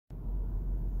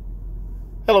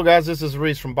Hello guys, this is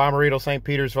Reese from Bommarito, St.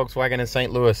 Peter's, Volkswagen in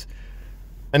St. Louis.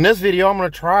 In this video, I'm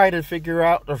going to try to figure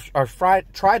out, or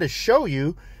try to show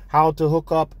you how to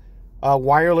hook up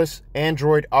wireless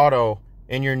Android Auto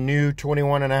in your new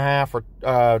 21.5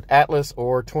 or Atlas,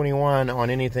 or 21 on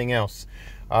anything else.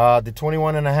 The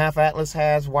 21.5 Atlas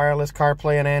has wireless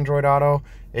CarPlay and Android Auto.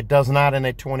 It does not in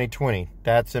a 2020.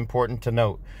 That's important to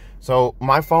note. So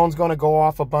my phone's going to go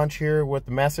off a bunch here with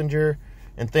Messenger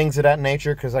and things of that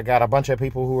nature, because I got a bunch of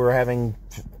people who are having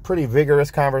pretty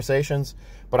vigorous conversations,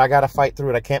 but I got to fight through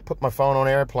it. I can't put my phone on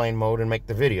airplane mode and make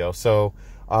the video, so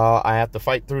I have to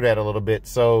fight through that a little bit.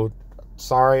 So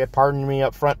sorry, pardon me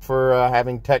up front for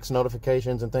having text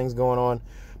notifications and things going on,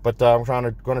 but I'm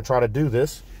going to try to do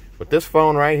this with this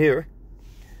phone right here,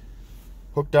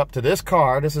 hooked up to this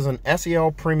car. This is an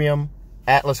SEL Premium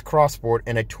Atlas Crossport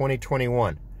in a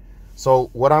 2021. So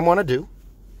what I'm going to do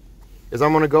is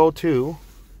I'm going to go to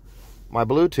my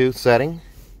Bluetooth setting,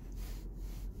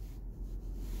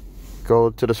 go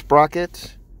to the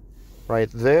sprocket right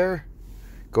there,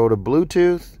 go to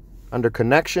Bluetooth, under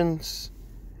connections,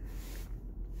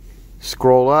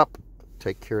 scroll up,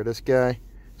 take care of this guy,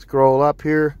 scroll up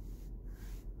here,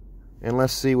 and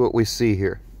let's see what we see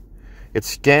here. It's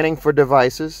scanning for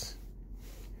devices.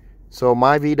 So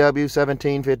my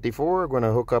VW1754, we're going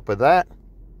to hook up with that.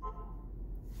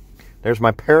 There's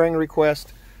my pairing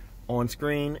request on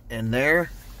screen, and there.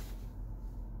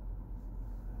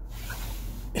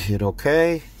 Hit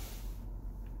OK.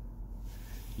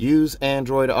 Use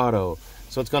Android Auto.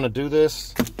 So it's going to do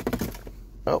this.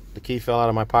 Oh, the key fell out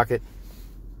of my pocket.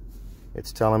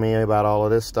 It's telling me about all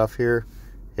of this stuff here.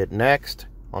 Hit next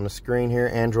on the screen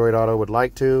here. Android Auto would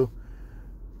like to.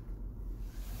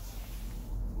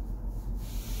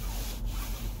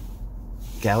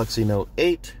 Galaxy Note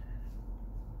 8.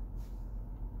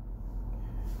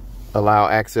 Allow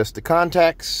access to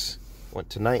contacts. Went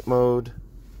to night mode.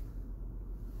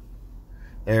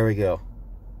 There we go.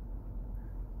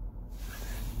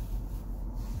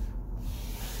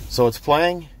 So it's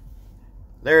playing.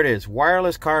 There it is.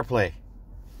 Wireless CarPlay.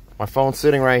 My phone's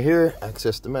sitting right here.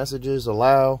 Access the messages.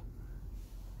 Allow.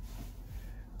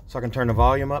 So I can turn the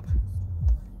volume up.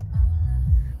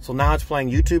 So now it's playing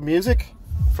YouTube music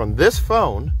from this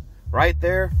phone right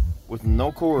there with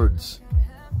no cords.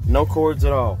 No cords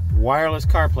at all. Wireless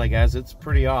CarPlay, guys. It's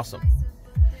pretty awesome.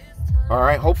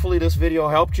 Alright, hopefully this video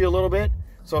helped you a little bit.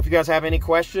 So if you guys have any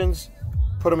questions,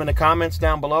 put them in the comments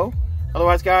down below.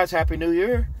 Otherwise, guys, Happy New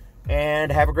Year,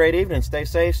 and have a great evening. Stay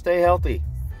safe, stay healthy.